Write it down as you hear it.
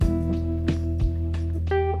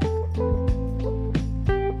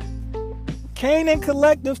Canaan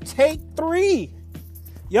Collective Take 3.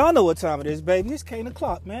 Y'all know what time it is, baby. It's Kane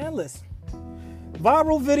o'clock, man. Listen.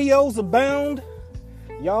 Viral videos abound.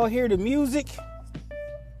 Y'all hear the music.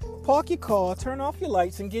 Park your car, turn off your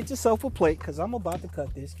lights, and get yourself a plate, because I'm about to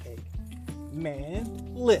cut this cake.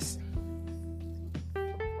 Man, listen.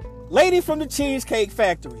 Lady from the Cheesecake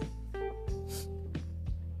Factory.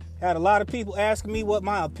 Had a lot of people asking me what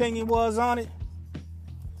my opinion was on it.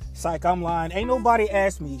 Psych, I'm lying. Ain't nobody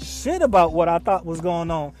asked me shit about what I thought was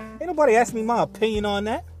going on. Ain't nobody asked me my opinion on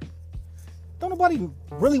that. Don't nobody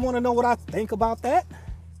really want to know what I think about that.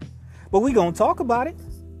 But we gonna talk about it.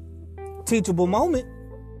 Teachable moment.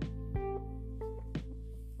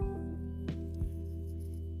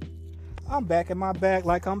 I'm back in my bag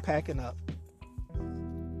like I'm packing up.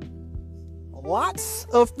 Lots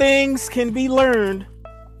of things can be learned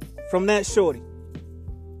from that shorty.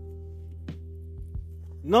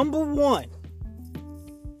 Number one,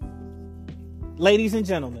 ladies and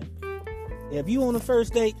gentlemen, if you on a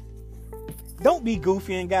first date, don't be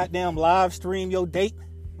goofy and goddamn live stream your date.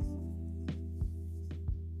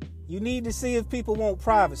 You need to see if people want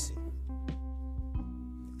privacy.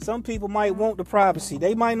 Some people might want the privacy.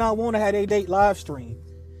 They might not want to have their date live stream.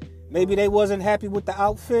 Maybe they wasn't happy with the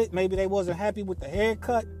outfit. Maybe they wasn't happy with the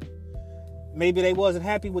haircut. Maybe they wasn't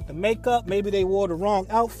happy with the makeup. Maybe they wore the wrong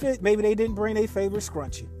outfit. Maybe they didn't bring their favorite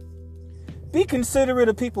scrunchie. Be considerate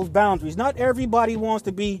of people's boundaries. Not everybody wants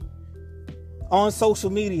to be on social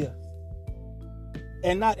media.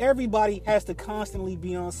 And not everybody has to constantly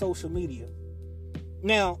be on social media.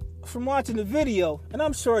 Now, from watching the video, and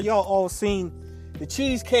I'm sure y'all all seen the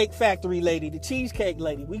Cheesecake Factory lady, the Cheesecake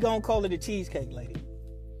lady. We gonna call her the Cheesecake lady.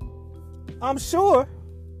 I'm sure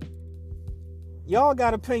y'all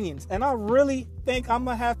got opinions, and I really think I'm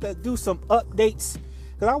gonna have to do some updates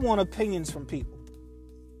because I want opinions from people.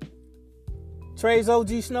 Trey's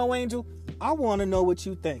OG Snow Angel, I want to know what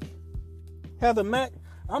you think. Heather Mack,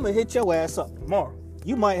 I'm gonna hit your ass up tomorrow.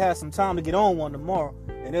 You might have some time to get on one tomorrow,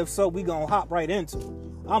 and if so, we gonna hop right into it.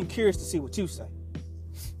 I'm curious to see what you say.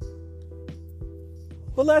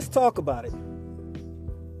 But let's talk about it.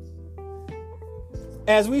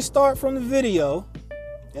 As we start from the video,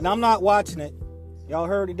 and I'm not watching it, y'all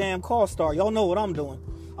heard the damn call start. Y'all know what I'm doing.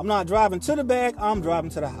 I'm not driving to the bag, I'm driving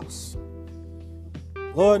to the house.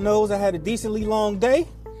 Lord knows I had a decently long day.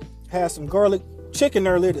 Had some garlic chicken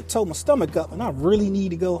earlier that tore my stomach up, and I really need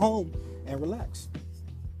to go home and relax.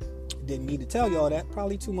 Didn't need to tell y'all that.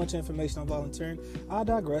 Probably too much information on volunteering. I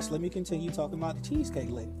digress. Let me continue talking about the Cheesecake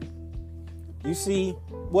lady. You see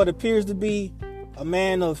what appears to be a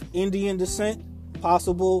man of Indian descent,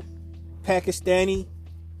 possible Pakistani,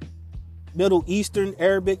 Middle Eastern,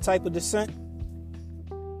 Arabic type of descent.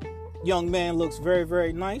 Young man looks very,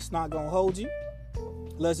 very nice. Not gonna hold you.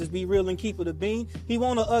 Let's just be real and keep it a bean. He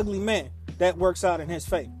want an ugly man. That works out in his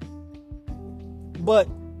favor. But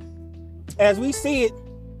as we see it,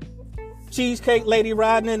 Cheesecake lady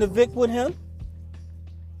riding in the Vic with him.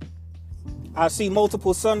 I see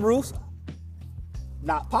multiple sunroofs.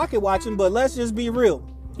 Not pocket watching, but let's just be real.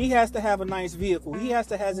 He has to have a nice vehicle. He has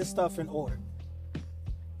to have his stuff in order.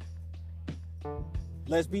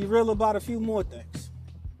 Let's be real about a few more things.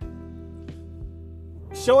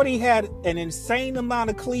 Shorty had an insane amount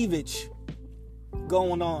of cleavage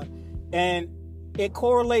going on, and it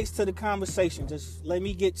correlates to the conversation. Just let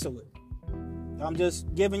me get to it. I'm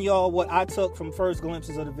just giving y'all what I took from first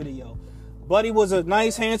glimpses of the video. Buddy was a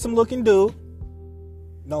nice, handsome looking dude.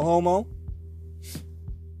 No homo.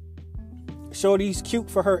 Shorty's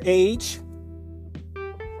cute for her age.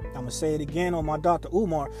 I'm going to say it again on my Dr.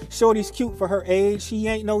 Umar. Shorty's cute for her age. She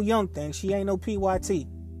ain't no young thing. She ain't no PYT.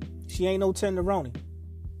 She ain't no tenderoni.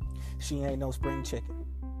 She ain't no spring chicken.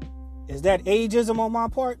 Is that ageism on my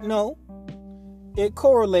part? No. It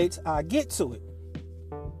correlates. I get to it.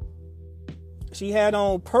 She had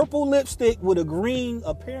on purple lipstick with a green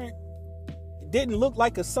apparent. It didn't look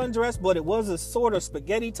like a sundress, but it was a sort of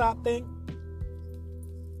spaghetti top thing.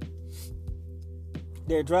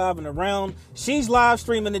 They're driving around. She's live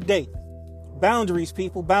streaming the date. Boundaries,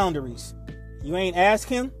 people, boundaries. You ain't ask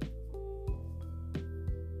him.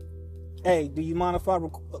 Hey, do you mind if I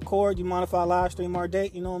record? You mind if I live stream our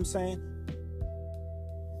date? You know what I'm saying?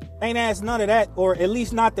 Ain't asked none of that, or at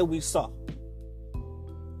least not that we saw.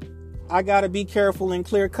 I gotta be careful and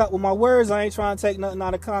clear cut with my words. I ain't trying to take nothing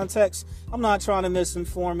out of context. I'm not trying to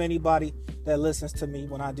misinform anybody that listens to me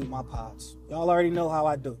when I do my pods. Y'all already know how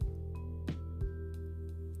I do.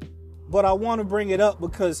 But I want to bring it up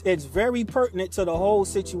because it's very pertinent to the whole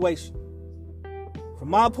situation. From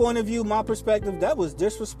my point of view, my perspective, that was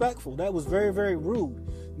disrespectful. That was very, very rude.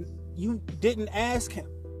 You didn't ask him.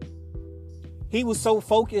 He was so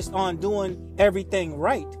focused on doing everything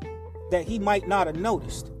right that he might not have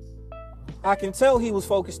noticed. I can tell he was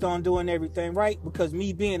focused on doing everything right because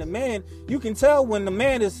me being a man, you can tell when the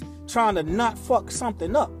man is trying to not fuck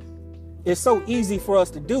something up. It's so easy for us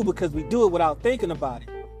to do because we do it without thinking about it.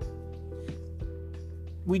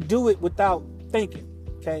 We do it without thinking,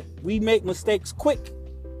 okay? We make mistakes quick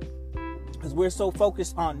because we're so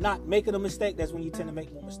focused on not making a mistake. That's when you tend to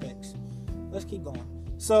make more mistakes. Let's keep going.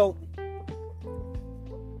 So,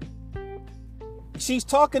 she's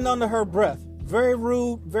talking under her breath. Very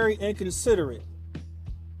rude, very inconsiderate.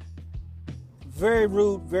 Very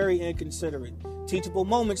rude, very inconsiderate. Teachable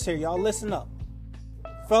moments here. Y'all listen up.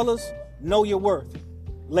 Fellas, know your worth.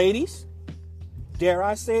 Ladies, dare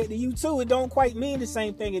I say it to you too, it don't quite mean the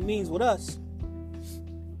same thing it means with us.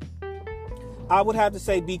 I would have to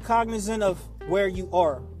say be cognizant of where you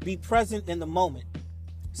are. Be present in the moment.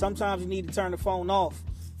 Sometimes you need to turn the phone off.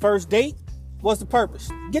 First date, what's the purpose?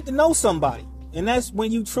 Get to know somebody. And that's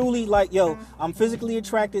when you truly like, yo, I'm physically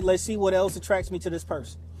attracted. Let's see what else attracts me to this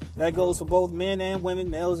person. That goes for both men and women,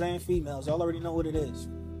 males and females. Y'all already know what it is.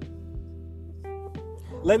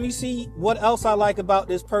 Let me see what else I like about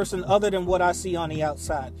this person other than what I see on the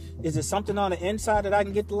outside. Is it something on the inside that I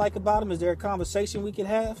can get to like about him? Is there a conversation we can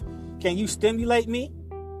have? Can you stimulate me?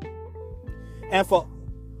 And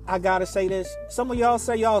I gotta say this. Some of y'all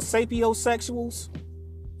say y'all sapiosexuals.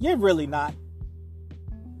 You're really not.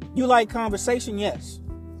 You like conversation? Yes.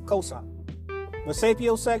 Cosign. But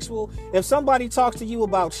sapiosexual, if somebody talks to you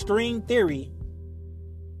about string theory,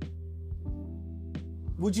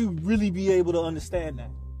 would you really be able to understand that?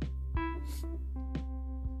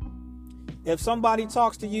 If somebody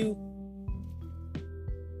talks to you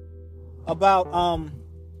about, I'm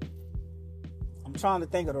trying to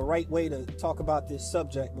think of the right way to talk about this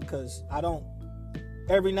subject because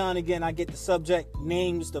every now and again I get the subject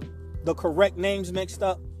names, the correct names mixed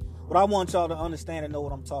up. But I want y'all to understand and know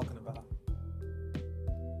what I'm talking about.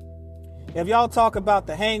 If y'all talk about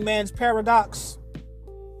the hangman's paradox,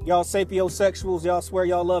 y'all sapiosexuals, y'all swear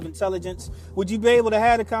y'all love intelligence, would you be able to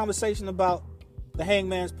have a conversation about the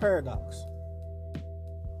hangman's paradox?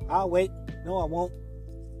 I'll wait. No, I won't.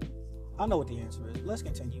 I know what the answer is. Let's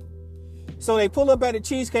continue. So they pull up at the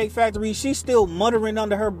Cheesecake Factory. She's still muttering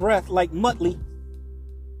under her breath like Muttley.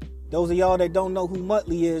 Those of y'all that don't know who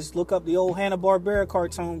Muttley is, look up the old Hanna-Barbera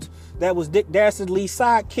cartoons. That was Dick Dastardly's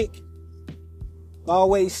sidekick.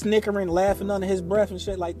 Always snickering, laughing under his breath and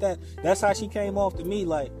shit like that. That's how she came off to me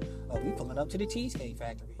like, oh, we pulling up to the Cheesecake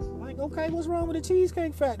Factory. I'm like, okay, what's wrong with the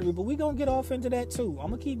Cheesecake Factory? But we gonna get off into that too.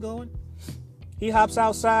 I'm gonna keep going. He hops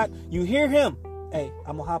outside. You hear him. Hey,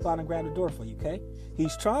 I'm gonna hop out and grab the door for you, okay?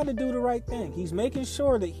 He's trying to do the right thing. He's making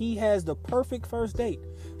sure that he has the perfect first date.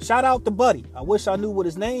 Shout out to Buddy. I wish I knew what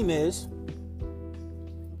his name is.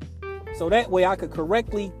 So that way I could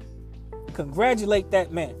correctly congratulate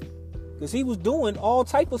that man. Because he was doing all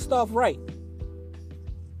type of stuff right.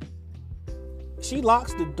 She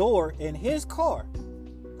locks the door in his car.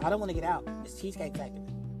 I don't want to get out. It's Cheesecake Factory.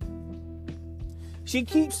 She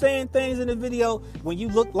keeps saying things in the video. When you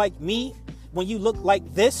look like me. When you look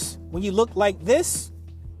like this. When you look like this.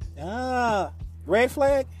 Red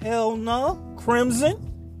flag? Hell no. Crimson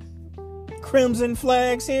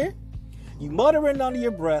flags here. You muttering under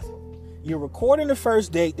your breath. You're recording the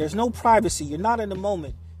first date. There's no privacy. You're not in the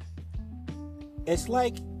moment. It's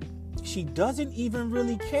like she doesn't even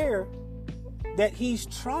really care that he's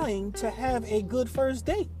trying to have a good first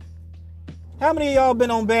date. How many of y'all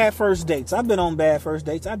been on bad first dates? I've been on bad first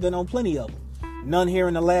dates. I've been on plenty of them. None here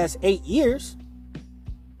in the last 8 years.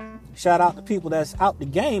 Shout out to people that's out the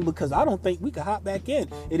game because I don't think we could hop back in.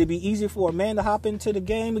 It'd be easier for a man to hop into the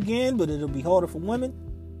game again, but it'll be harder for women.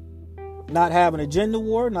 Not having a gender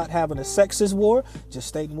war, not having a sexist war, just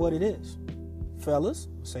stating what it is. Fellas,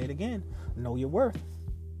 I'll say it again. Know your worth.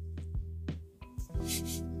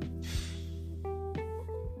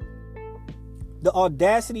 The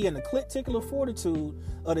audacity and the cliticular fortitude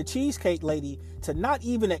of the cheesecake lady to not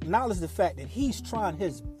even acknowledge the fact that he's trying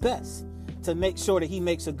his best to make sure that he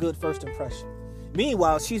makes a good first impression.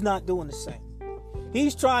 Meanwhile, she's not doing the same.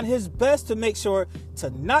 He's trying his best to make sure to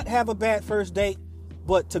not have a bad first date,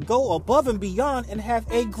 but to go above and beyond and have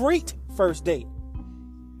a great first date.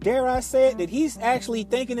 Dare I say it, that he's actually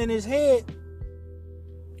thinking in his head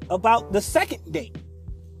about the second date.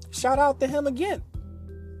 Shout out to him again.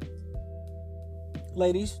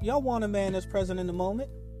 Ladies, y'all want a man that's present in the moment?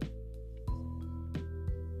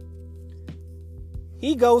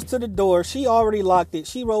 He goes to the door. She already locked it.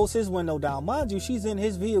 She rolls his window down. Mind you, she's in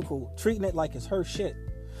his vehicle, treating it like it's her shit.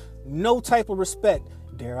 No type of respect.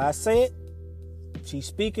 Dare I say it? She's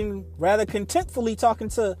speaking rather contemptfully, talking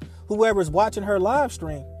to whoever's watching her live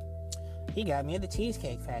stream, he got me at the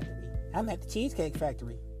Cheesecake Factory. I'm at the Cheesecake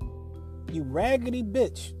Factory. You raggedy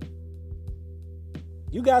bitch.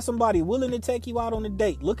 You got somebody willing to take you out on a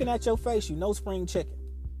date. Looking at your face, you know spring chicken.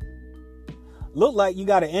 Look like you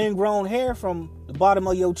got an ingrown hair from the bottom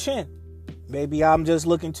of your chin. Maybe I'm just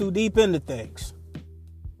looking too deep into things.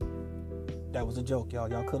 That was a joke, y'all.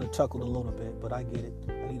 Y'all could have chuckled a little bit, but I get it.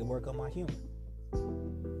 I need to work on my humor.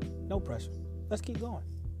 No pressure. Let's keep going.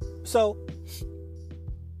 So,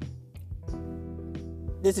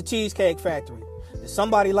 this is a Cheesecake Factory. Does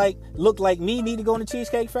somebody look like me need to go in the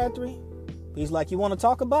Cheesecake Factory? He's like, you want to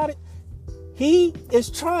talk about it? He is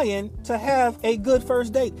trying to have a good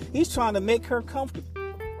first date. He's trying to make her comfortable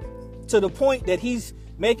to the point that he's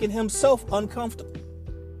making himself uncomfortable.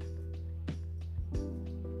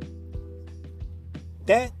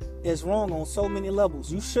 That is wrong on so many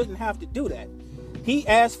levels. You shouldn't have to do that. He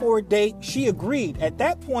asked for a date. She agreed. At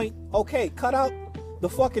that point, okay, cut out the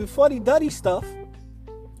fucking fuddy-duddy stuff.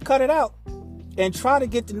 Cut it out. And try to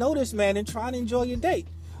get to know this man and try to enjoy your date.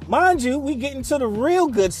 Mind you, we get into the real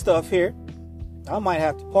good stuff here. I might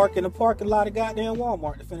have to park in the parking lot of goddamn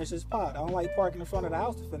Walmart to finish this pod. I don't like parking in front of the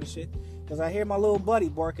house to finish it because I hear my little buddy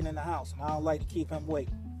barking in the house and I don't like to keep him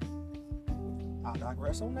waiting. I'll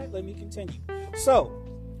digress on that. Let me continue. So,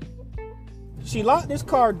 she locked his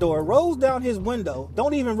car door, rolls down his window,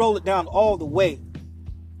 don't even roll it down all the way.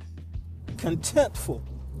 Contemptful,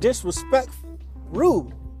 disrespectful,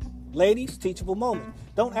 rude. Ladies, teachable moment.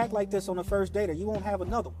 Don't act like this on the first date or you won't have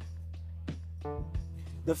another one.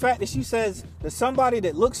 The fact that she says that somebody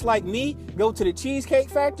that looks like me go to the Cheesecake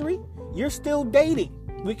Factory, you're still dating.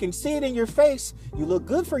 We can see it in your face. You look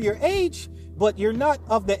good for your age, but you're not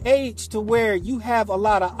of the age to where you have a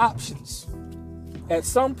lot of options. At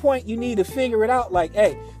some point, you need to figure it out like,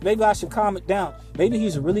 hey, maybe I should calm it down. Maybe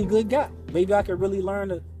he's a really good guy. Maybe I could really learn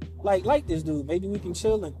to like this dude. Maybe we can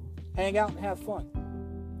chill and hang out and have fun.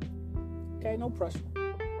 Okay, no pressure.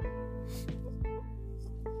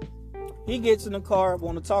 He gets in the car,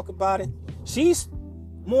 want to talk about it. She's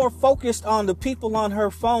more focused on the people on her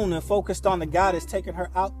phone than focused on the guy that's taking her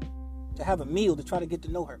out to have a meal to try to get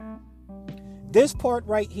to know her. This part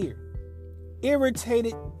right here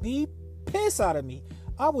irritated the piss out of me.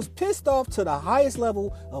 I was pissed off to the highest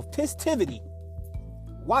level of pissivity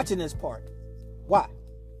watching this part. Why?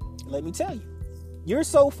 Let me tell you. You're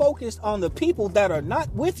so focused on the people that are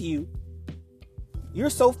not with you.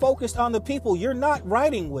 You're so focused on the people you're not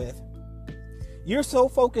riding with. You're so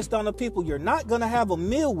focused on the people you're not going to have a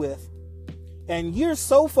meal with. And you're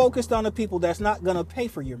so focused on the people that's not going to pay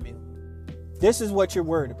for your meal. This is what you're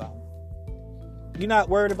worried about. You're not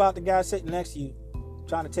worried about the guy sitting next to you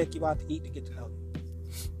trying to take you out to eat to get to know you.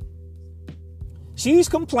 She's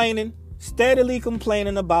complaining, steadily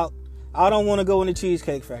complaining about, I don't want to go in the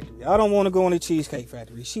Cheesecake Factory. I don't want to go in the Cheesecake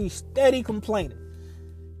Factory. She's steady complaining.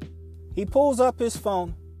 He pulls up his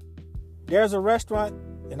phone. There's a restaurant,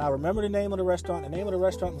 and I remember the name of the restaurant. The name of the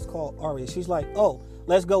restaurant was called Aria. She's like, oh,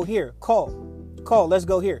 let's go here. Call, let's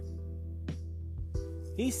go here.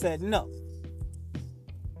 He said no.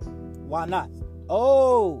 Why not?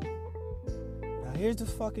 Oh, now here's the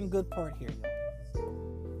fucking good part here.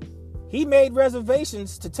 He made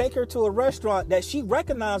reservations to take her to a restaurant that she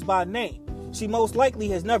recognized by name. She most likely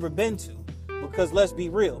has never been to. Because let's be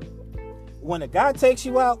real. When a guy takes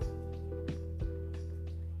you out,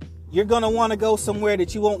 you're going to want to go somewhere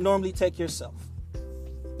that you won't normally take yourself.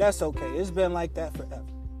 That's okay. It's been like that forever.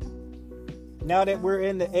 Now that we're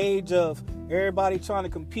in the age of everybody trying to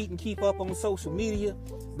compete and keep up on social media,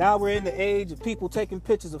 now we're in the age of people taking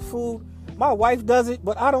pictures of food. My wife does it,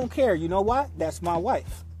 but I don't care. You know why? That's my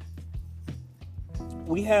wife.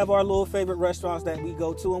 We have our little favorite restaurants that we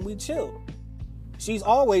go to and we chill. She's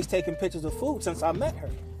always taking pictures of food since I met her.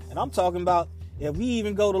 And I'm talking about if we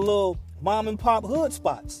even go to little mom and pop hood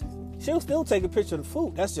spots, she'll still take a picture of the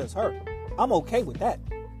food. That's just her. I'm okay with that.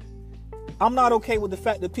 I'm not okay with the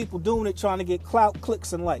fact that people doing it trying to get clout,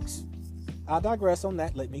 clicks, and likes. I'll digress on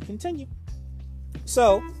that. Let me continue.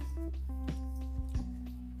 So,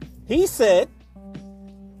 he said,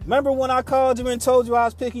 remember when I called you and told you I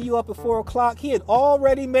was picking you up at 4 o'clock? He had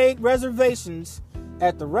already made reservations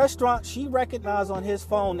at the restaurant she recognized on his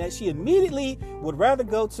phone that she immediately would rather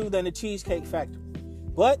go to than the Cheesecake Factory.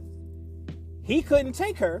 But he couldn't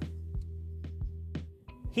take her.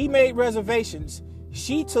 He made reservations.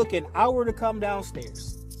 She took an hour to come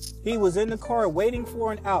downstairs. He was in the car waiting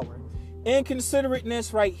for an hour.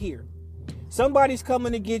 Inconsiderateness right here. Somebody's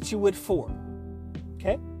coming to get you at 4.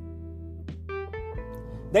 Okay?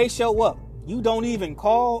 They show up. You don't even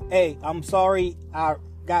call. Hey, I'm sorry. I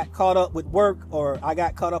got caught up with work, or I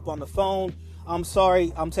got caught up on the phone. I'm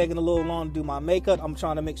sorry, I'm taking a little long to do my makeup. I'm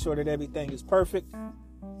trying to make sure that everything is perfect.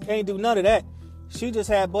 Can't do none of that. She just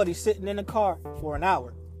had Buddy sitting in the car for an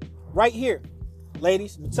hour. Right here.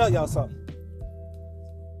 Ladies, let me tell y'all something.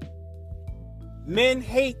 Men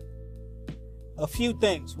hate a few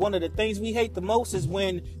things. One of the things we hate the most is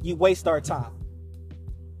when you waste our time.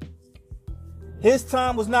 His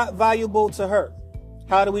time was not valuable to her.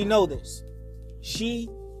 How do we know this? He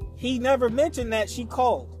never mentioned that she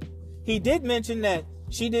called. He did mention that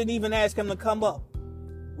she didn't even ask him to come up.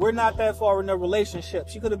 We're not that far in a relationship.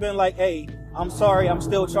 She could have been like, hey, I'm sorry, I'm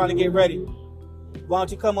still trying to get ready. Why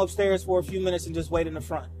don't you come upstairs for a few minutes and just wait in the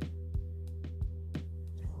front?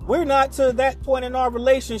 We're not to that point in our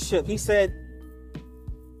relationship. He said,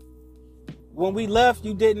 when we left,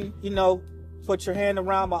 you didn't, put your hand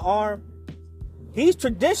around my arm. He's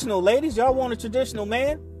traditional, ladies. Y'all want a traditional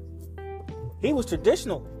man? He was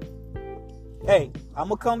traditional. Hey, I'm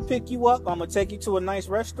going to come pick you up. I'm going to take you to a nice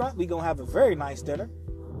restaurant. We're going to have a very nice dinner.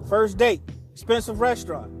 First date, expensive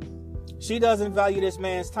restaurant. She doesn't value this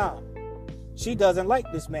man's time. She doesn't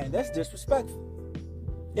like this man. That's disrespectful.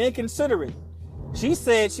 Inconsiderate. She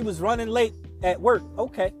said she was running late at work.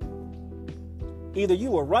 Okay. Either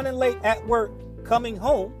you were running late at work coming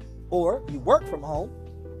home, or you work from home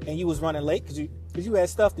and you was running late because you had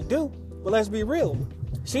stuff to do. But let's be real.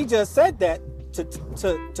 She just said that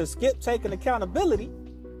to skip taking accountability,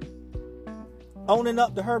 owning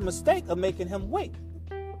up to her mistake of making him wait.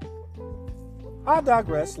 I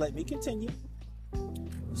digress. Let me continue.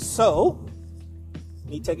 So, let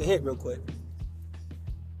me take a hit real quick.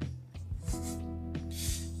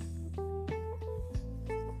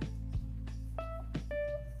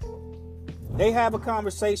 They have a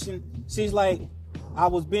conversation. She's like, I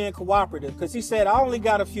was being cooperative. Because he said, I only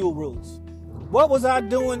got a few rules. What was I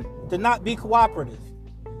doing to not be cooperative?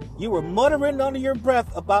 You were muttering under your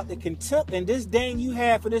breath about the contempt and disdain you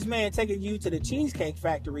had for this man taking you to the Cheesecake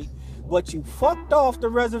Factory. But you fucked off the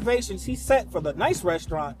reservations he set for the nice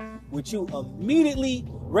restaurant, which you immediately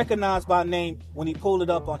recognized by name when he pulled it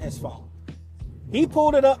up on his phone. He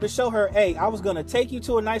pulled it up to show her, hey, I was going to take you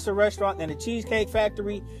to a nicer restaurant than the Cheesecake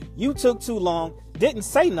Factory. You took too long. Didn't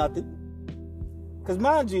say nothing. Because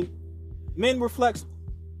mind you, men were flexible.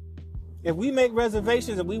 If we make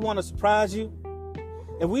reservations and we want to surprise you,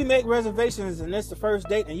 if we make reservations and it's the first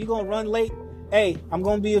date and you're going to run late, hey, I'm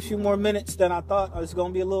going to be a few more minutes than I thought. Or it's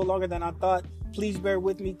going to be a little longer than I thought. Please bear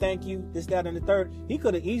with me. Thank you. This, that, and the third. He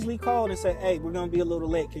could have easily called and said, hey, we're going to be a little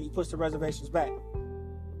late. Can you push the reservations back?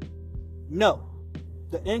 No.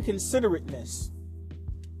 The inconsiderateness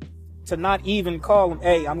to not even call him,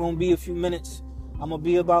 hey, I'm going to be a few minutes. I'm going to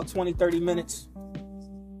be about 20, 30 minutes.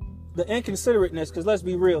 The inconsiderateness, because let's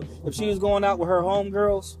be real. If she was going out with her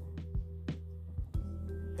homegirls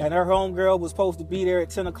and her homegirl was supposed to be there at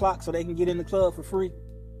 10 o'clock so they can get in the club for free,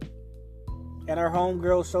 and her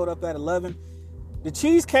homegirl showed up at 11, the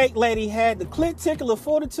Cheesecake lady had the cliticular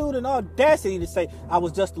fortitude and audacity to say, I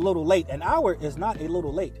was just a little late. An hour is not a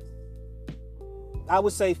little late. I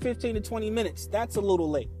would say 15 to 20 minutes. That's a little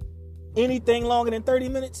late. Anything longer than 30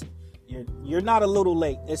 minutes, you're not a little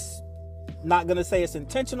late. It's not going to say it's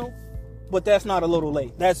intentional, but that's not a little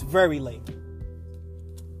late. That's very late.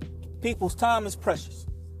 People's time is precious.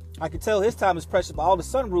 I can tell his time is precious by all the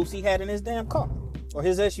sunroofs he had in his damn car, or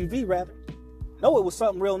his SUV rather. No, it was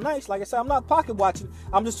something real nice. Like I said, I'm not pocket watching.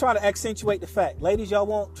 I'm just trying to accentuate the fact. Ladies, y'all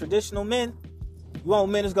want traditional men? You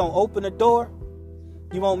want men that's going to open the door?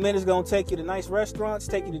 You want men that's going to take you to nice restaurants,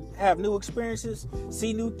 take you to have new experiences,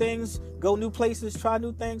 see new things, go new places, try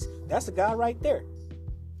new things? That's a guy right there.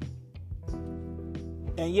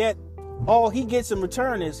 And yet, all he gets in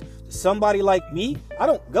return is somebody like me. I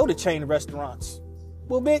don't go to chain restaurants.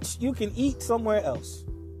 Well, bitch, you can eat somewhere else.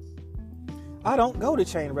 I don't go to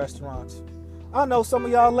chain restaurants. I know some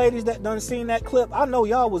of y'all ladies that done seen that clip. I know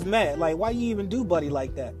y'all was mad. Like, why you even do Buddy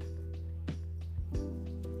like that?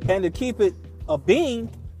 And to keep it a being,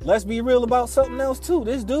 let's be real about something else too.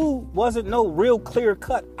 This dude wasn't no real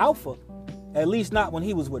clear-cut alpha. At least not when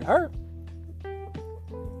he was with her.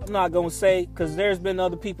 I'm not going to say, because there's been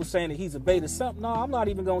other people saying that he's a beta simp. No, I'm not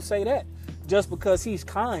even going to say that. Just because he's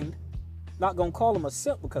kind, not going to call him a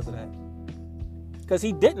simp because of that. Because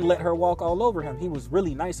he didn't let her walk all over him. He was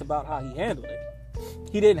really nice about how he handled it.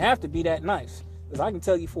 He didn't have to be that nice. Because I can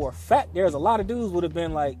tell you for a fact, there's a lot of dudes would have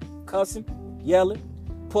been like cussing, yelling,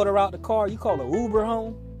 put her out the car. You call her Uber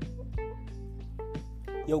home.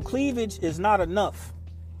 Your cleavage is not enough.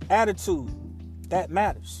 Attitude, that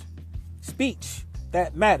matters. Speech,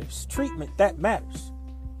 that matters. Treatment, that matters.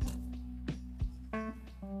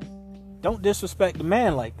 Don't disrespect the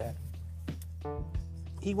man like that.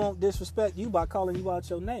 he won't disrespect you by calling you out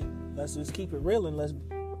your name. Let's just keep it real and let's,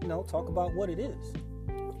 talk about what it is.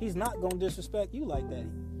 He's not going to disrespect you like that.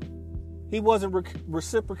 He wasn't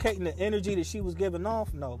reciprocating the energy that she was giving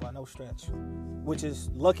off. No, by no stretch. Which is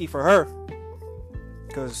lucky for her.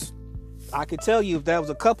 Because I could tell you if there was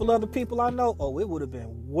a couple other people I know, it would have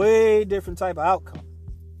been way different type of outcome.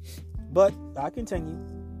 But I continue.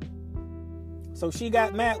 So she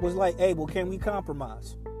got mad, was like, hey, well, can we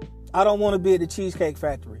compromise? I don't want to be at the Cheesecake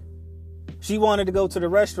Factory. She wanted to go to the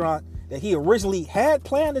restaurant that he originally had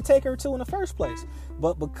planned to take her to in the first place.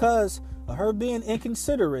 But because of her being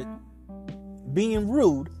inconsiderate, being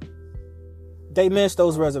rude, they missed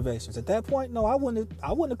those reservations. At that point, no, I wouldn't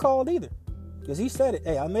have called either. Because he said it,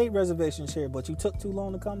 hey, I made reservations here, but you took too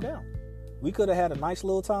long to come down. We could have had a nice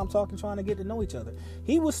little time talking, trying to get to know each other.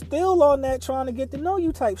 He was still on that trying to get to know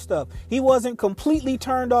you type stuff. He wasn't completely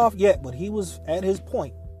turned off yet, but he was at his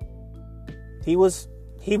point. He was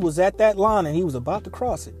at that line and he was about to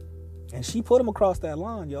cross it. And she put him across that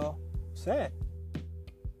line, y'all. Sad.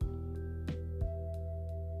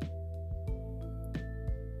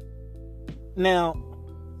 Now,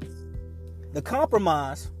 the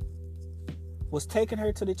compromise was taking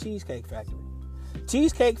her to the Cheesecake Factory.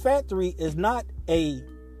 Cheesecake Factory is not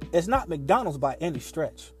McDonald's by any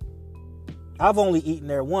stretch. I've only eaten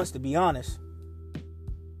there once, to be honest.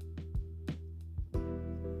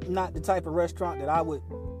 Not the type of restaurant that I would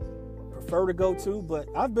prefer to go to, but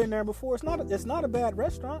I've been there before. It's not a bad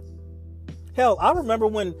restaurant. Hell, I remember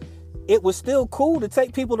when it was still cool to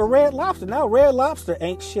take people to Red Lobster. Now Red Lobster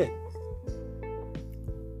ain't shit.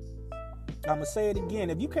 I'm going to say it again.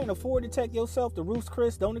 If you can't afford to take yourself to Ruth's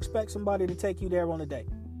Chris, don't expect somebody to take you there on a date.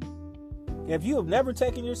 If you have never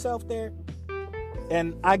taken yourself there,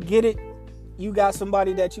 and I get it, you got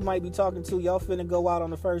somebody that you might be talking to, y'all finna go out on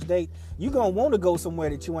the first date, you going to want to go somewhere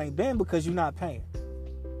that you ain't been because you're not paying.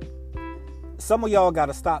 Some of y'all got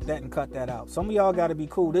to stop that and cut that out. Some of y'all got to be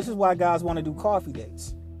cool. This is why guys want to do coffee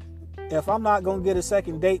dates. If I'm not going to get a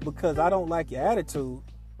second date because I don't like your attitude,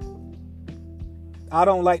 I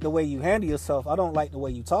don't like the way you handle yourself, I don't like the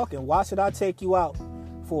way you talking, why should I take you out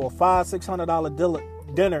for a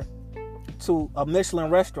 $500-$600 dinner to a Michelin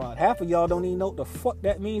restaurant? Half of y'all don't even know what the fuck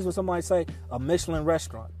that means when somebody say a Michelin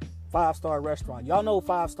restaurant, 5-star restaurant. Y'all know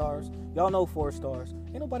 5 stars, y'all know 4 stars.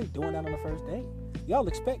 Ain't nobody doing that on the first date. Y'all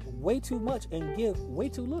expect way too much and give way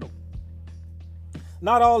too little.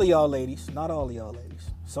 Not all of y'all ladies.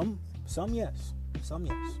 Some yes.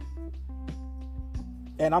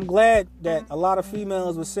 And I'm glad that a lot of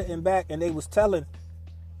females were sitting back and they was telling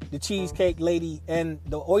the cheesecake lady and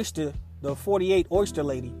the 48 oyster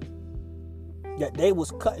lady, that they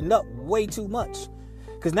was cutting up way too much.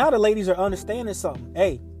 Because now the ladies are understanding something.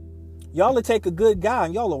 Hey, y'all will take a good guy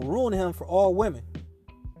and y'all will ruin him for all women.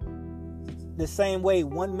 The same way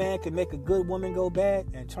one man can make a good woman go bad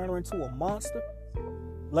and turn her into a monster.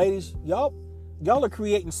 Ladies, y'all are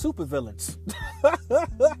creating supervillains.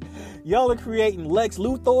 Y'all are creating Lex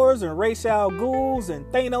Luthors and Ra's al Ghuls and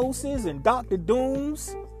Thanoses and Dr.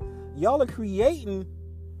 Dooms. Y'all are creating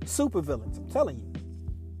supervillains. I'm telling you.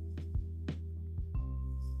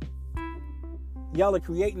 Y'all are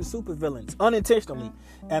creating supervillains unintentionally.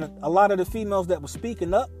 And a lot of the females that were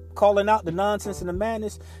speaking up, calling out the nonsense and the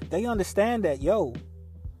madness, they understand that,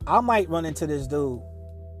 I might run into this dude,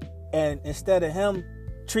 and instead of him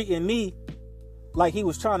treating me like he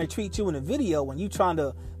was trying to treat you in the video, when you trying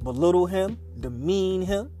to belittle him, demean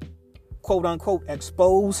him, quote unquote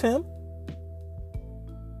expose him.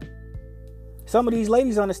 Some of these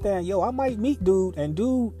ladies understand, I might meet dude, and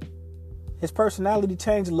his personality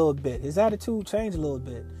changed a little bit. His attitude changed a little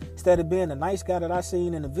bit. Instead of being the nice guy that I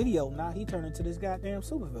seen in the video, now he turned into this goddamn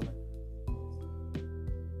supervillain.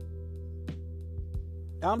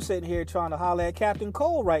 I'm sitting here trying to holler at Captain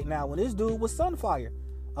Cole right now when this dude was Sunfire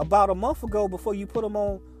about a month ago before you put him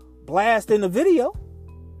on blast in the video.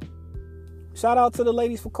 Shout out to the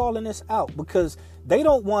ladies for calling this out, because they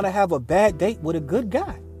don't want to have a bad date with a good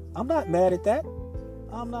guy. I'm not mad at that.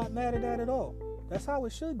 I'm not mad at that at all. That's how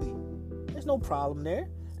it should be. There's no problem there.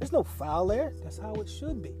 There's no foul there. That's how it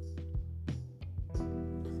should be.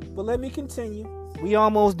 But let me continue. We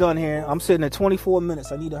almost done here. I'm sitting at 24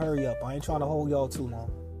 minutes. I need to hurry up. I ain't trying to hold y'all too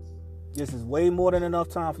long. This is way more than enough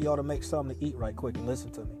time for y'all to make something to eat right quick and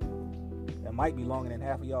listen to me. It might be longer than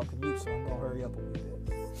half of y'all commute, so I'm going to hurry up a little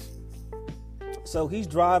bit. So he's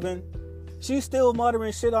driving. She's still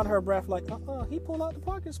muttering shit on her breath like, he pulled out the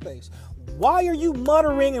parking space. Why are you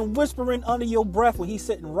muttering and whispering under your breath when he's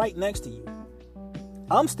sitting right next to you?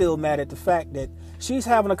 I'm still mad at the fact that she's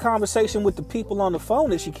having a conversation with the people on the phone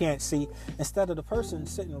that she can't see, instead of the person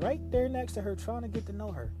sitting right there next to her trying to get to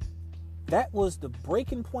know her. That was the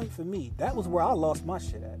breaking point for me. That was where I lost my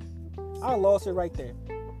shit at. I lost it right there.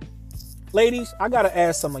 Ladies, I gotta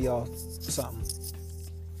ask some of y'all something.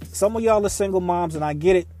 Some of y'all are single moms, and I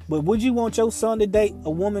get it. But would you want your son to date a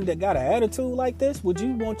woman that got an attitude like this? Would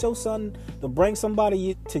you want your son to bring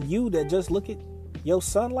somebody to you that just look at your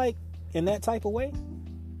son like in that type of way?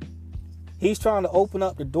 He's trying to open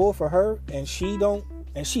up the door for her, and she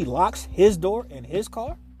locks his door in his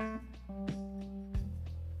car?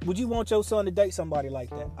 Would you want your son to date somebody like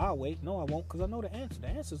that? I'll wait. No, I won't, because I know the answer. The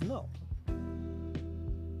answer's no.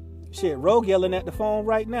 Shit, Rogue yelling at the phone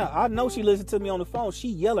right now. I know she listened to me on the phone. She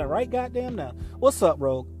yelling right goddamn now. What's up,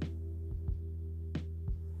 Rogue?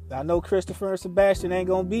 I know Christopher and Sebastian ain't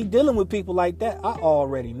gonna be dealing with people like that. I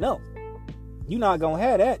already know. You not gonna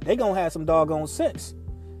have that. They gonna have some doggone sense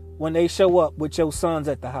when they show up with your sons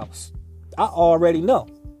at the house. I already know.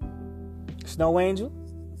 Snow Angel,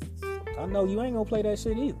 I know you ain't gonna play that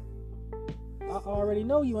shit either. I already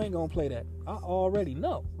know you ain't gonna play that. I already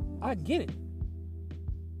know. I get it.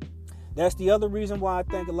 That's the other reason why I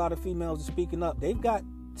think a lot of females are speaking up. They've got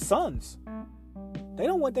sons. They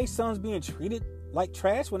don't want their sons being treated like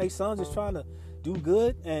trash when their sons is trying to do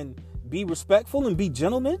good and be respectful and be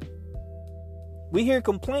gentlemen. We hear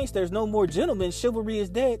complaints, there's no more gentlemen, chivalry is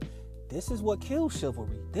dead. This is what kills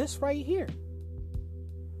chivalry. This right here.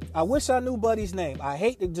 I wish I knew Buddy's name. I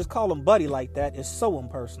hate to just call him Buddy like that. It's so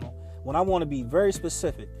impersonal when I want to be very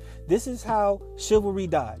specific. This is how chivalry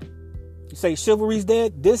died. You say chivalry's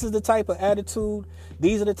dead? This is the type of attitude.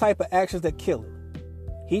 These are the type of actions that kill it.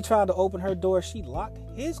 He tried to open her door. She locked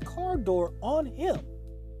his car door on him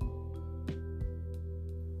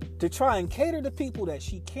to try and cater to people that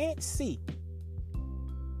she can't see.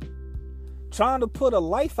 Trying to put a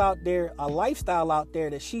life out there, a lifestyle out there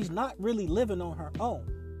that she's not really living on her own.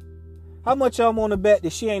 How much y'all want to bet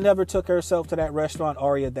that she ain't never took herself to that restaurant,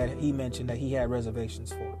 Aria, that he mentioned that he had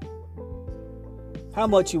reservations for? How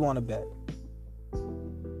much you want to bet?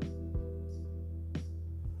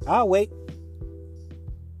 I'll wait.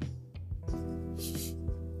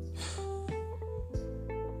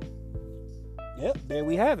 Yep, there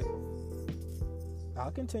we have it.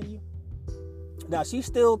 I'll continue. Now, she's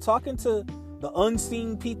still talking to the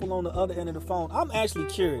unseen people on the other end of the phone. I'm actually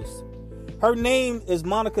curious. Her name is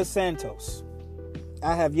Monica Santos.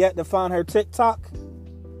 I have yet to find her TikTok.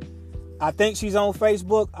 I think she's on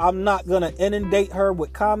Facebook. I'm not going to inundate her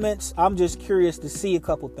with comments. I'm just curious to see a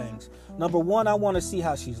couple things. Number one, I want to see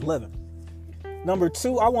how she's living. Number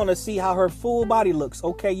two, I want to see how her full body looks.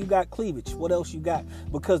 Okay, you got cleavage. What else you got?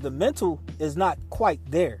 Because the mental is not quite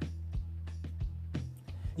there.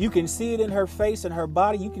 You can see it in her face and her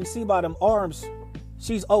body. You can see by them arms.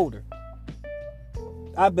 She's older.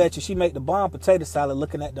 I bet you she make the bomb potato salad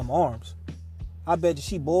looking at them arms. I bet you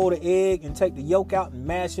she boiled the egg and take the yolk out and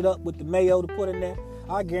mash it up with the mayo to put in there.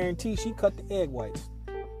 I guarantee she cut the egg whites.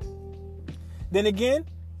 Then again,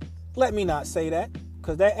 let me not say that,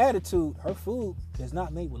 because that attitude, her food is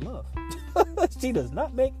not made with love. She does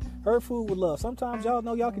not make her food with love. Sometimes y'all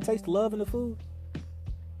know y'all can taste the love in the food.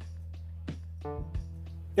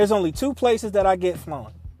 There's only two places that I get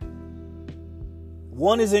flan.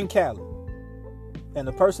 One is in Cali. And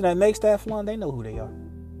the person that makes that flan, they know who they are.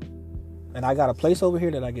 And I got a place over here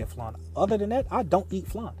that I get flan. Other than that, I don't eat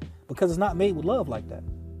flan because it's not made with love like that.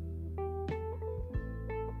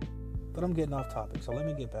 But I'm getting off topic, so let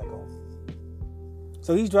me get back on.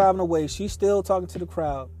 So he's driving away. She's still talking to the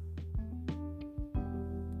crowd.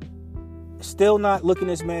 Still not looking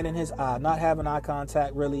this man in his eye. Not having eye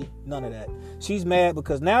contact, really. None of that. She's mad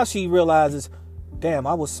because now she realizes, damn,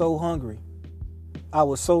 I was so hungry. I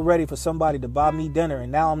was so ready for somebody to buy me dinner,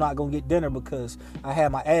 and now I'm not going to get dinner because I had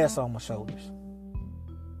my ass on my shoulders.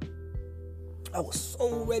 I was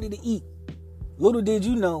so ready to eat. Little did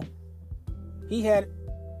you know, he had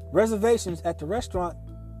reservations at the restaurant,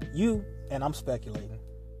 and I'm speculating.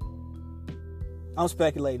 I'm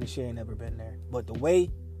speculating she ain't never been there. But the way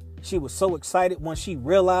she was so excited when she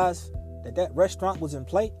realized that restaurant was in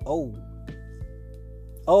play,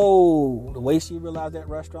 the way she realized that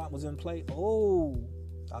restaurant was in play.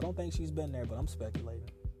 I don't think she's been there, but I'm speculating.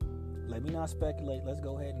 Let me not speculate. Let's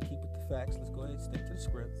go ahead and keep it to facts. Let's go ahead and stick to the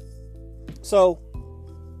script. So,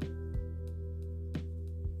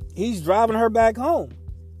 he's driving her back home.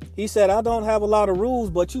 He said, I don't have a lot of rules,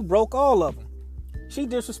 but you broke all of them. She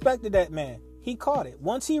disrespected that man. He caught it.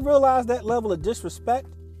 Once he realized that level of disrespect,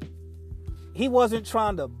 he wasn't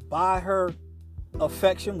trying to buy her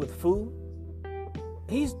affection with food.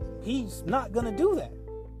 He's not going to do that.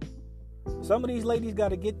 Some of these ladies got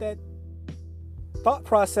to get that thought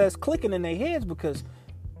process clicking in their heads because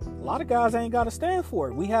a lot of guys ain't got to stand for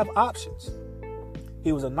it. We have options.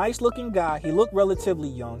 He was a nice looking guy. He looked relatively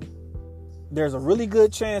young. There's a really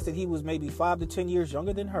good chance that he was maybe 5 to 10 years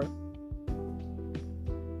younger than her.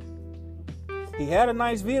 He had a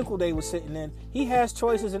nice vehicle they were sitting in. He has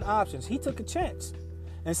choices and options. He took a chance.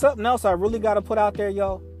 And something else I really got to put out there,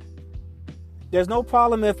 y'all. There's no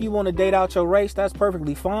problem if you want to date out your race. That's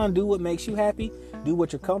perfectly fine. Do what makes you happy. Do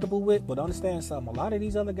what you're comfortable with. But understand something. A lot of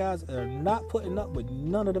these other guys are not putting up with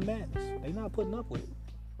none of the madness. They're not putting up with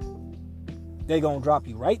it. They're going to drop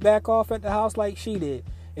you right back off at the house like she did.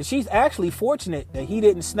 And she's actually fortunate that he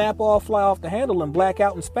didn't snap off, fly off the handle, and black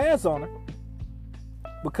out and spaz on her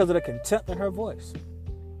because of the contempt in her voice.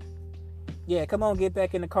 Yeah, come on, get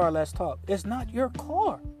back in the car. Let's talk. It's not your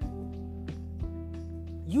car.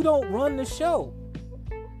 You don't run the show.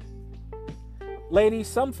 Ladies,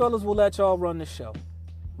 some fellas will let y'all run the show,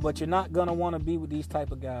 but you're not going to want to be with these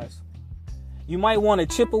type of guys. You might want to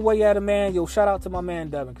chip away at a man. Yo, shout out to my man,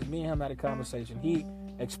 Devin, because me and him had a conversation. He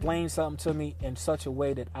explained something to me in such a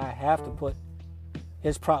way that I have to put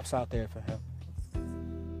his props out there for him.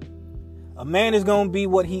 A man is going to be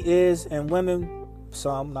what he is, and women,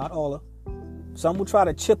 some, not all of them, some will try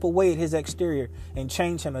to chip away at his exterior and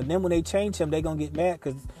change him. And then when they change him, they're going to get mad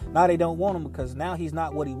because now they don't want him because now he's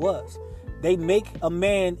not what he was. They make a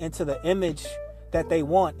man into the image that they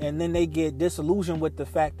want, and then they get disillusioned with the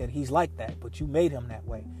fact that he's like that. But you made him that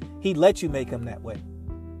way. He let you make him that way.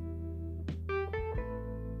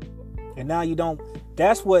 And now you don't.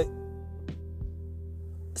 That's what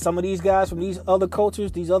some of these guys from these other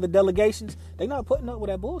cultures, these other delegations, they're not putting up with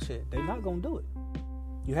that bullshit. They're not going to do it.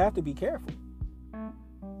 You have to be careful.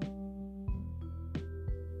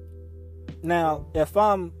 Now, if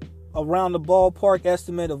I'm around the ballpark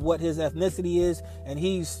estimate of what his ethnicity is, and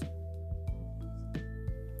he's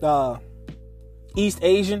East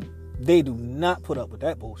Asian, they do not put up with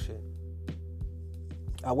that bullshit.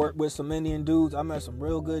 I worked with some Indian dudes. I met some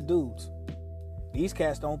real good dudes. These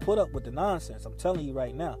cats don't put up with the nonsense. I'm telling you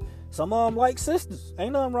right now. Some of them like sisters.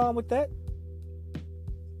 Ain't nothing wrong with that.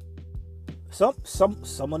 Some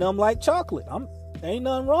of them like chocolate. Ain't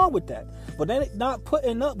nothing wrong with that. But they're not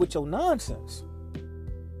putting up with your nonsense.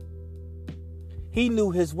 He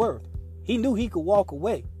knew his worth. He knew he could walk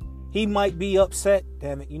away. He might be upset.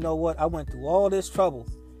 Damn it, you know what? I went through all this trouble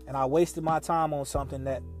and I wasted my time on something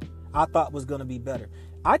that I thought was going to be better.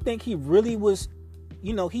 I think he really was,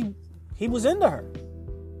 he was into her.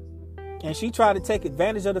 And she tried to take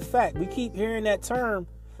advantage of the fact. We keep hearing that term.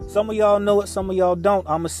 Some of y'all know it, some of y'all don't.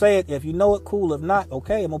 I'm going to say it. If you know it, cool. If not,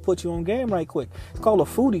 okay, I'm going to put you on game right quick. It's called a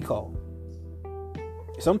foodie call.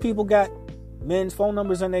 Some people got men's phone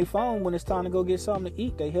numbers in their phone. When it's time to go get something to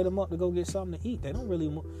eat, they hit them up to go get something to eat. They don't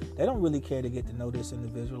really care to get to know this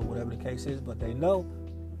individual or whatever the case is, but they know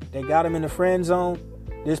they got him in the friend zone.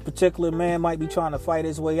 This particular man might be trying to fight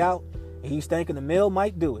his way out, and he's thinking the meal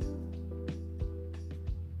might do it.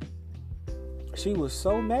 She was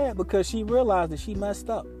so mad because she realized that she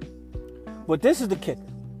messed up. But this is the kicker.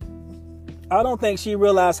 I don't think she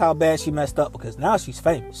realized how bad she messed up because now she's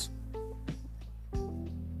famous.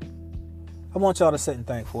 I want y'all to sit and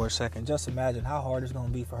think for a second. Just imagine how hard it's going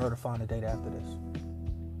to be for her to find a date after this.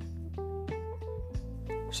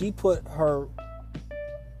 She put her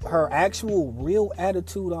actual real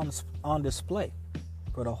attitude on display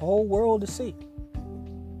for the whole world to see.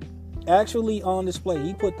 Actually on display.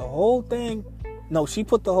 She put the whole thing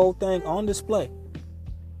on display.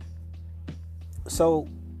 So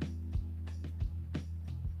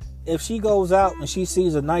if she goes out and she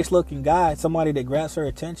sees a nice looking guy, somebody that grabs her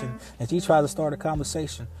attention, and she tries to start a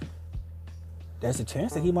conversation, there's a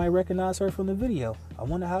chance that he might recognize her from the video. I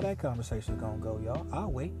wonder how that conversation is going to go, y'all.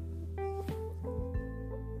 I'll wait.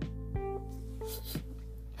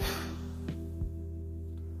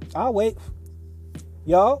 I'll wait.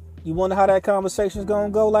 Y'all, you wonder how that conversation is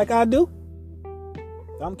going to go like I do?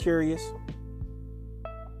 I'm curious.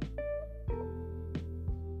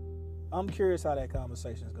 I'm curious how that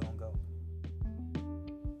conversation is going to go.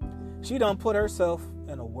 She done put herself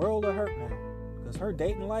in a world of hurt now. Because her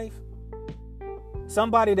dating life,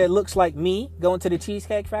 somebody that looks like me going to the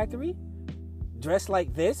Cheesecake Factory, dressed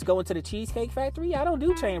like this, going to the Cheesecake Factory. I don't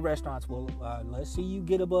do chain restaurants. Well, let's see you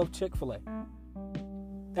get above Chick-fil-A.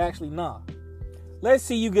 Actually, nah. Let's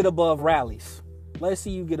see you get above Rallies. Let's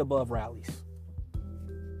see you get above Rallies.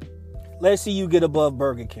 Let's see you get above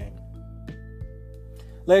Burger King.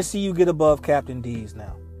 Let's see you get above Captain D's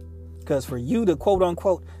now. Because for you to quote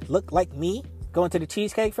unquote look like me going to the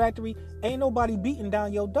Cheesecake Factory, ain't nobody beating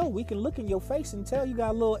down your door. We can look in your face and tell you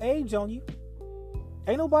got a little age on you.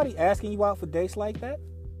 Ain't nobody asking you out for dates like that.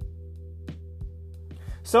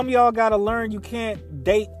 Some of y'all got to learn you can't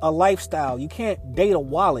date a lifestyle. You can't date a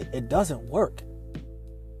wallet. It doesn't work.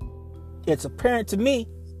 It's apparent to me,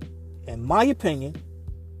 in my opinion,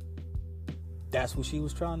 that's what she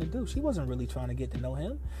was trying to do. She wasn't really trying to get to know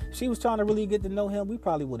him. If she was trying to really get to know him, we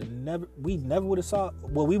never would have saw,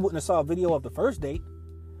 well, we wouldn't have saw a video of the first date.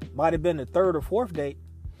 Might have been the third or fourth date.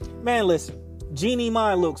 Man, listen, Jeannie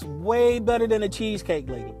Mai looks way better than the Cheesecake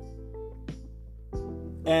Lady.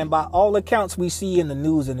 And by all accounts we see in the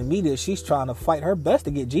news and the media, she's trying to fight her best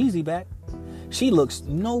to get Jeezy back. She looks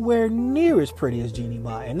nowhere near as pretty as Jeannie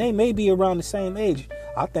Mai. And they may be around the same age.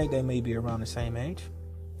 I think they may be around the same age.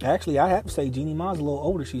 Actually, I have to say Jeannie Mai's a little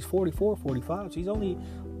older. She's 44, 45. She's only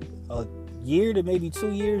a year to maybe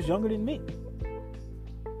 2 years younger than me.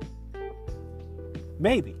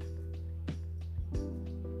 Maybe.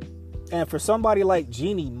 And for somebody like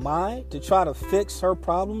Jeannie Mai to try to fix her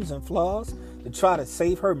problems and flaws, to try to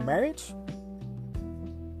save her marriage,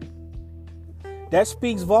 that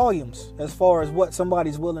speaks volumes as far as what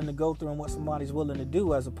somebody's willing to go through and what somebody's willing to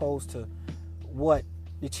do, as opposed to what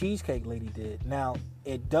the Cheesecake Lady did. Now,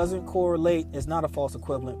 it doesn't correlate. It's not a false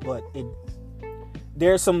equivalent, but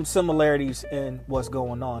there's some similarities in what's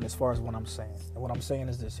going on as far as what I'm saying. And what I'm saying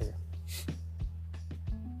is this here.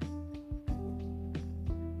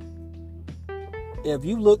 If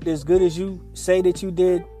you looked as good as you say that you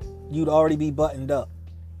did, you'd already be buttoned up.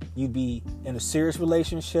 You'd be in a serious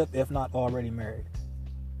relationship, if not already married.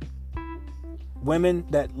 Women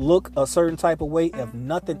that look a certain type of way, if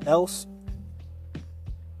nothing else,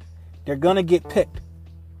 they're going to get picked.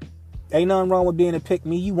 Ain't nothing wrong with being a pick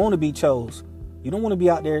me. You want to be chose. You don't want to be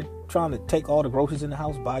out there trying to take all the groceries in the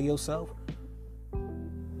house by yourself.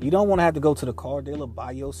 You don't want to have to go to the car dealer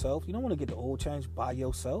by yourself. You don't want to get the oil change by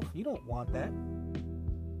yourself. You don't want that.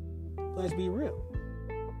 Let's be real.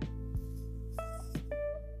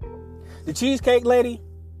 The Cheesecake Lady,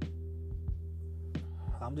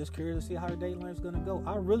 I'm just curious to see how her dating life is going to go.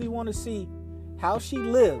 I really want to see how she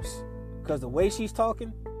lives, because the way she's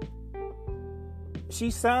talking,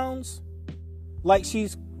 she sounds like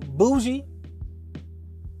she's bougie.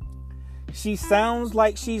 She sounds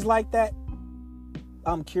like she's like that.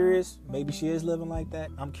 I'm curious. Maybe she is living like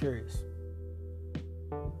that. I'm curious.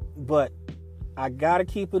 But I gotta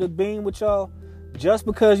keep it a beam with y'all. Just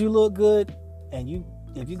because you look good and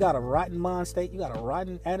if you got a rotten mind state, you got a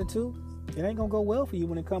rotten attitude, it ain't gonna go well for you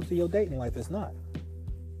when it comes to your dating life. It's not.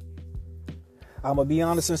 I'm gonna be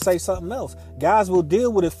honest and say something else. Guys will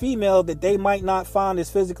deal with a female that they might not find as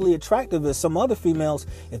physically attractive as some other females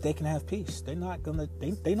if they can have peace. They're not gonna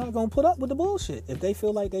put up with the bullshit if they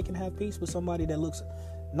feel like they can have peace with somebody that looks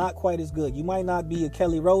not quite as good. You might not be a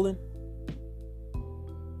Kelly Rowland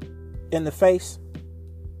in the face.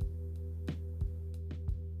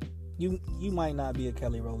 You might not be a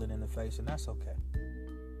Kelly Rowland in the face, and that's okay.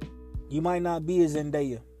 You might not be a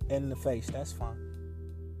Zendaya in the face. That's fine.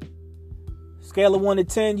 Scale of 1 to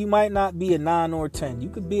 10, you might not be a 9 or a 10. You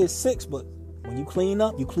could be a 6, but when you clean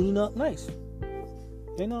up nice.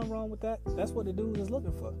 Ain't nothing wrong with that. That's what the dude is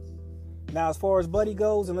looking for. Now, as far as Buddy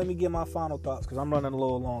goes, and let me get my final thoughts, because I'm running a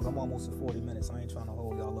little long. I'm almost at 40 minutes. I ain't trying to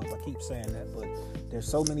hold y'all up. I keep saying that, but there's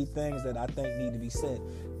so many things that I think need to be said.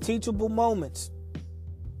 Teachable moments.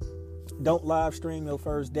 Don't live stream your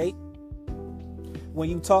first date. When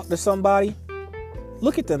you talk to somebody,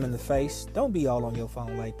 look at them in the face. Don't be all on your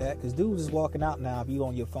phone like that, because dudes is walking out now if you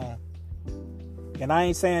on your phone. And I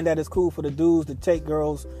ain't saying that it's cool for the dudes to take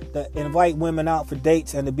girls, that invite women out for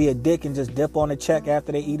dates and to be a dick and just dip on a check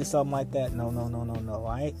after they eat or something like that. No.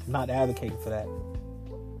 I ain't not advocating for that.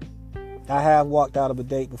 I have walked out of a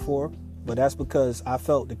date before, but that's because I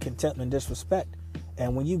felt the contempt and disrespect.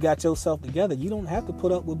 And when you got yourself together, you don't have to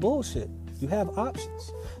put up with bullshit. You have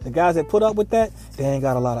options. The guys that put up with that, they ain't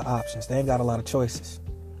got a lot of options. They ain't got a lot of choices.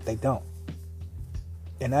 They don't.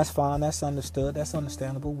 And that's fine. That's understood. That's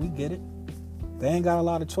understandable. We get it. They ain't got a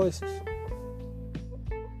lot of choices.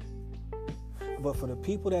 But for the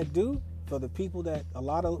people that do, for the people that a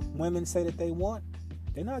lot of women say that they want,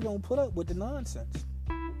 they're not going to put up with the nonsense.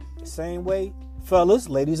 The same way, fellas,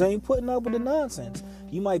 ladies ain't putting up with the nonsense.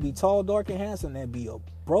 You might be tall, dark, and handsome and be a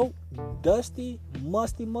broke, dusty,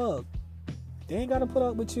 musty mug. They ain't got to put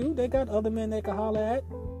up with you. They got other men they can holler at.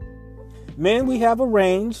 Men, we have a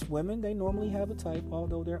range. Women, they normally have a type,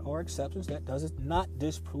 although there are exceptions. That does not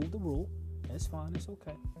disprove the rule. It's fine. It's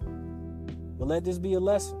okay. But let this be a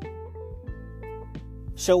lesson.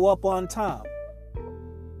 Show up on time.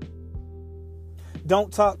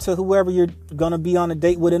 Don't talk to whoever you're going to be on a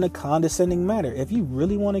date with in a condescending manner. If you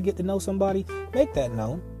really want to get to know somebody, make that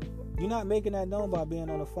known. You're not making that known by being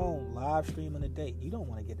on the phone, live streaming a date. You don't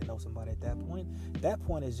want to get to know somebody at that point. That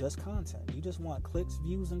point is just content. You just want clicks,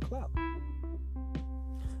 views, and clout.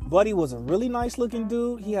 Buddy was a really nice looking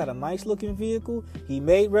dude. He had a nice looking vehicle. He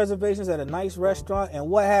made reservations at a nice restaurant. And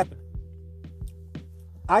what happened?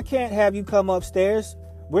 I can't have you come upstairs.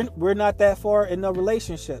 We're not that far in the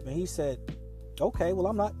relationship. And he said, okay, well,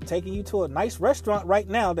 I'm not taking you to a nice restaurant right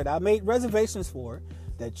now that I made reservations for,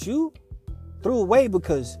 that you threw away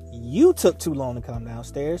because you took too long to come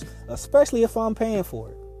downstairs, especially if I'm paying for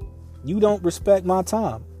it. You don't respect my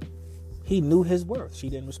time. He knew his worth. She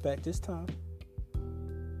didn't respect his time.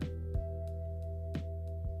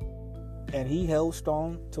 And he held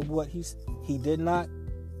strong to what he did not.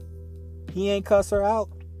 He ain't cuss her out,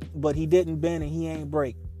 but he didn't bend and he ain't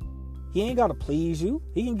break. He ain't got to please you.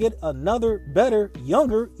 He can get another better,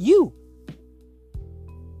 younger you.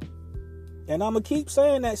 And I'm going to keep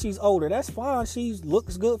saying that she's older. That's fine. She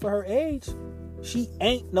looks good for her age. She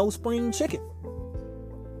ain't no spring chicken.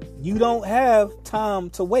 You don't have time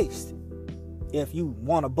to waste if you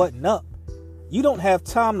want to button up. You don't have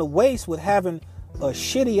time to waste with having a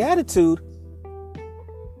shitty attitude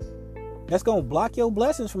that's going to block your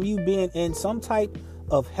blessings from you being in some type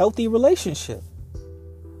of healthy relationship.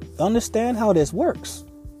 Understand how this works.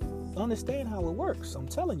 Understand how it works. I'm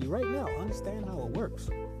telling you right now, understand how it works.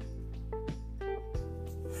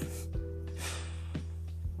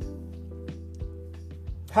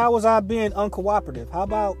 How was I being uncooperative? How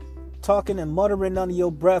about talking and muttering under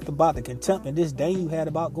your breath about the contempt and disdain you had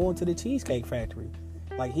about going to the Cheesecake Factory?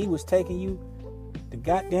 Like he was taking you to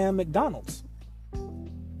goddamn McDonald's.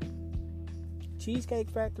 Cheesecake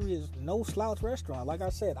Factory is no slouch restaurant. Like I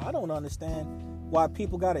said, I don't understand why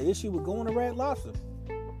people got an issue with going to Red Lobster.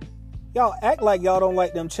 Y'all act like y'all don't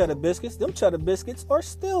like them cheddar biscuits. Them cheddar biscuits are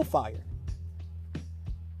still fire.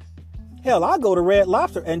 Hell, I go to Red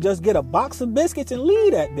Lobster and just get a box of biscuits and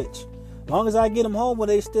leave that bitch. As long as I get them home when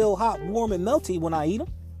they still hot, warm, and melty when I eat them.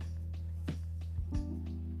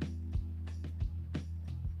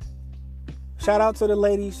 Shout out to the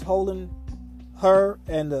ladies holding her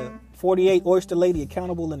and the 48 Oyster Lady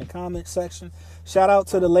accountable in the comment section. Shout out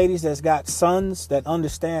to the ladies that's got sons that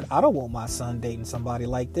understand, I don't want my son dating somebody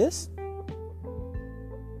like this.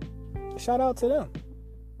 Shout out to them.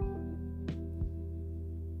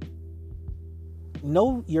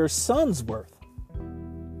 Know your son's worth.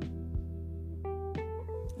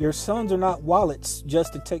 Your sons are not wallets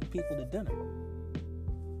just to take people to dinner.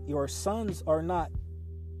 Your sons are not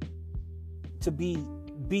to be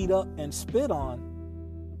beat up and spit on,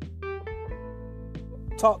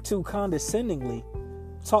 talked to condescendingly,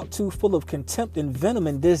 talked to full of contempt and venom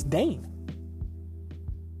and disdain.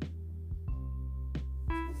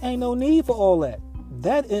 Ain't no need for all that.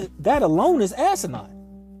 That alone is asinine.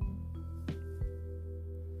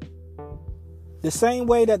 The same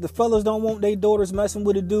way that the fellas don't want their daughters messing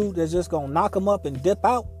with a dude that's just gonna knock them up and dip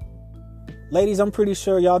out. Ladies, I'm pretty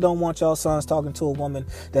sure y'all don't want y'all sons talking to a woman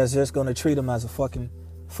that's just gonna treat them as a fucking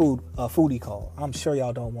foodie call. I'm sure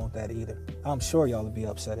y'all don't want that either. I'm sure y'all would be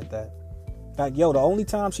upset at that. Like, yo, the only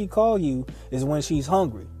time she call you is when she's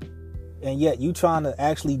hungry. And yet you trying to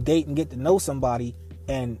actually date and get to know somebody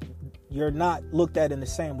and you're not looked at in the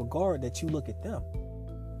same regard that you look at them.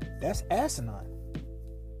 That's asinine.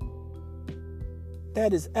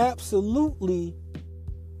 That is absolutely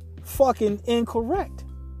fucking incorrect.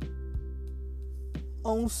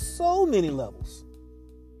 On so many levels.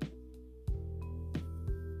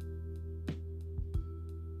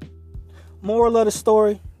 Moral of the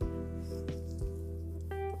story.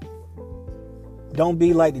 Don't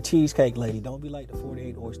be like the Cheesecake Lady. Don't be like the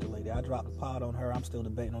 48 Oyster Lady. I dropped a pod on her. I'm still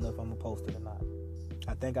debating on if I'm going to post it or not.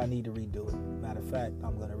 I think I need to redo it. Matter of fact,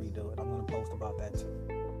 I'm going to redo it. I'm going to post about that too.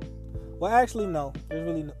 Well, actually, no. There's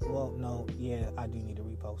really no. Yeah, I do need to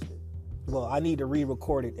repost it. Well, I need to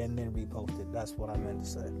re-record it and then repost it. That's what I meant to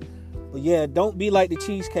say. But yeah, don't be like the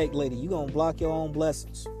Cheesecake Lady. You're going to block your own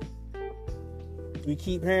blessings. We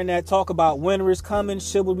keep hearing that talk about winter is coming,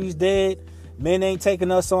 chivalry's dead, men ain't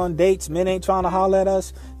taking us on dates, men ain't trying to holler at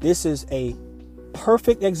us. This is a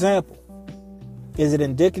perfect example. Is it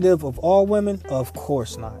indicative of all women? Of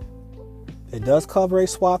course not. It does cover a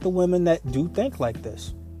swath of women that do think like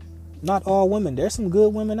this. Not all women. There's some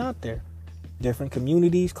good women out there. Different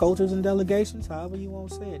communities, cultures, and delegations, however you want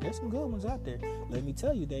to say it. There's some good ones out there. Let me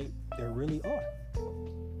tell you, there really are.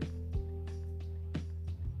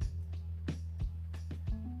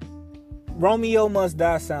 Romeo Must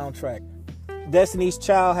Die soundtrack. Destiny's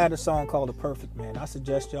Child had a song called The Perfect Man. I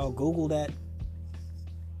suggest y'all Google that.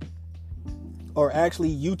 Or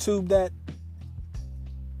actually YouTube that.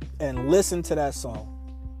 And listen to that song.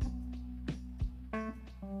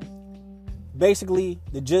 Basically,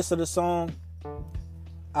 the gist of the song.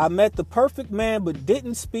 I met the perfect man but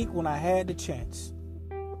didn't speak when I had the chance.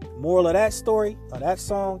 Moral of that story, or that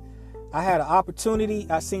song, I had an opportunity.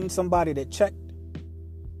 I seen somebody that checked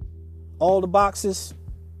all the boxes.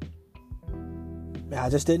 I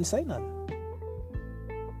just didn't say nothing.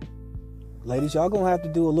 Ladies, y'all gonna have to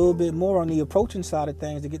do a little bit more on the approaching side of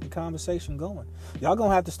things to get the conversation going. Y'all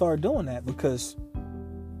gonna have to start doing that, because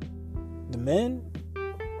the men,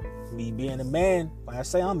 me being a man, like I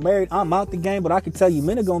say, I'm married, I'm out the game, but I can tell you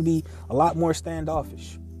men are gonna be a lot more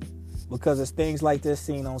standoffish because it's things like this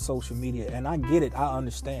seen on social media. And I get it, I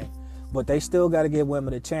understand, but they still got to give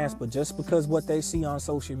women a chance. But just because what they see on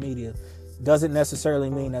social media doesn't necessarily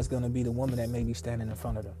mean that's going to be the woman that may be standing in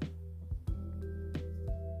front of them.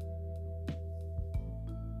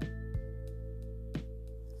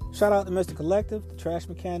 Shout out to Mr. Collective, the Trash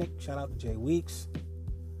Mechanic. Shout out to Jay Weeks.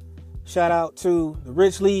 Shout out to the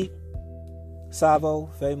Rich League, Savo,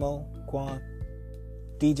 Famo, Quan,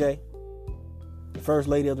 DJ, the First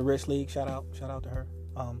Lady of the Rich League. Shout out to her.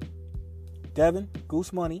 Devin,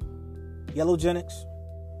 Goose Money, Yellow Genix,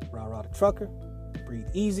 Rah Rah the Trucker, Breathe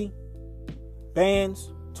Easy,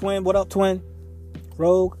 Bands, Twin, what up, Twin?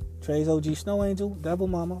 Rogue, Trey's OG Snow Angel, Devil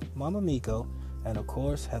Mama, Mama Miko, and of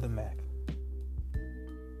course, Heather Mack.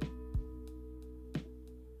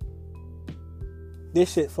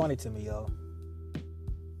 This shit funny to me, y'all.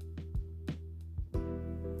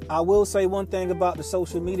 I will say one thing about the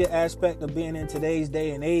social media aspect of being in today's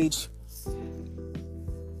day and age.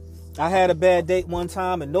 I had a bad date one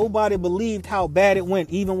time and nobody believed how bad it went,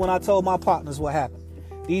 even when I told my partners what happened.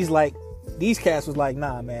 These cats was like,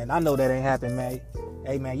 nah, man, I know that ain't happened, man.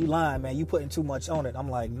 Hey, man, you lying, man. You putting too much on it. I'm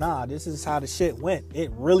like, nah, this is how the shit went. It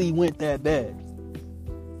really went that bad.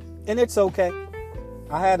 And it's okay.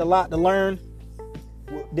 I had a lot to learn.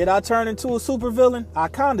 Did I turn into a supervillain? I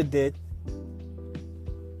kind of did.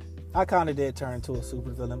 I kind of did turn into a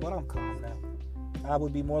supervillain, but I'm calm now. I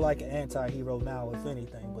would be more like an anti-hero now, if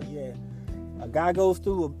anything. But yeah, a guy goes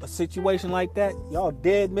through a situation like that. Y'all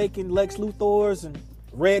dead making Lex Luthors and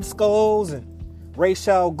Red Skulls and Ra's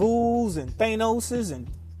al Ghuls and Thanoses and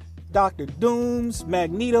Dr. Dooms,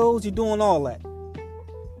 Magnetos. You're doing all that.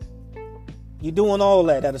 You're doing all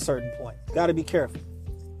that at a certain point. Got to be careful.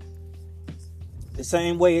 The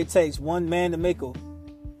same way it takes one man to make a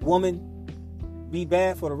woman be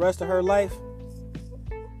bad for the rest of her life.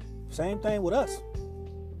 Same thing with us.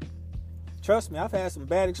 Trust me, I've had some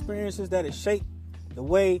bad experiences that have shaped the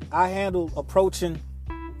way I handle approaching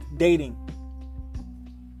dating.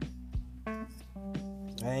 I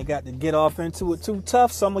ain't got to get off into it too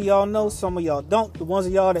tough. Some of y'all know, some of y'all don't. The ones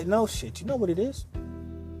of y'all that know, shit, you know what it is.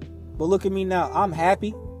 But look at me now. I'm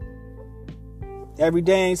happy. Every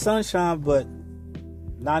day ain't sunshine, but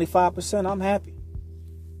 95% I'm happy.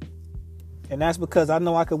 And that's because I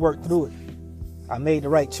know I could work through it. I made the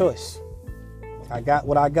right choice. I got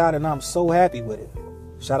what I got and I'm so happy with it.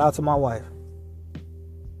 Shout out to my wife.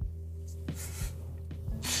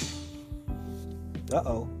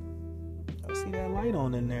 Uh-oh. I see that light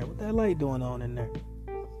on in there. What that light doing on in there?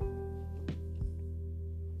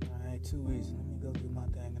 Alright, too easy. Let me go do my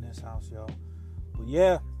thing in this house, y'all. But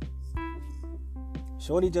yeah.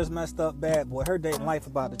 Shorty just messed up bad, boy. Her dating life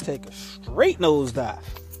about to take a straight nosedive.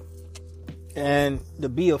 And to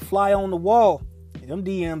be a fly on the wall, them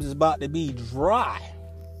DMs is about to be dry.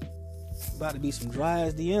 About to be some dry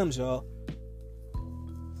ass DMs, y'all.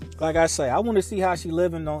 Like I say, I want to see how she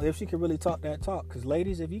living on, if she can really talk that talk. Because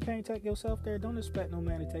ladies, if you can't take yourself there, don't expect no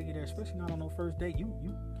man to take you there, especially not on no first date. You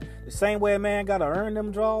the same way a man gotta earn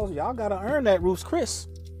them draws, y'all gotta earn that Roos Chris.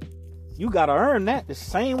 You gotta earn that. The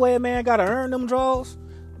same way a man gotta earn them draws,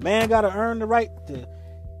 man gotta earn the right to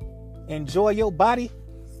enjoy your body.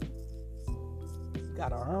 You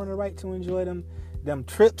gotta earn the right to enjoy them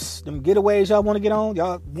trips, them getaways y'all want to get on.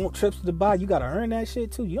 Y'all want trips to Dubai, you gotta earn that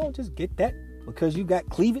shit too. You don't just get that because you got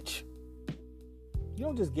cleavage. You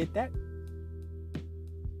don't just get that.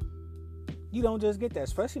 You don't just get that,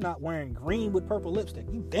 especially not wearing green with purple lipstick.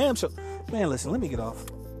 You damn sure. Man, listen, let me get off.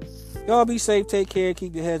 Y'all be safe, take care,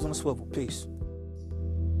 keep your heads on a swivel. Peace.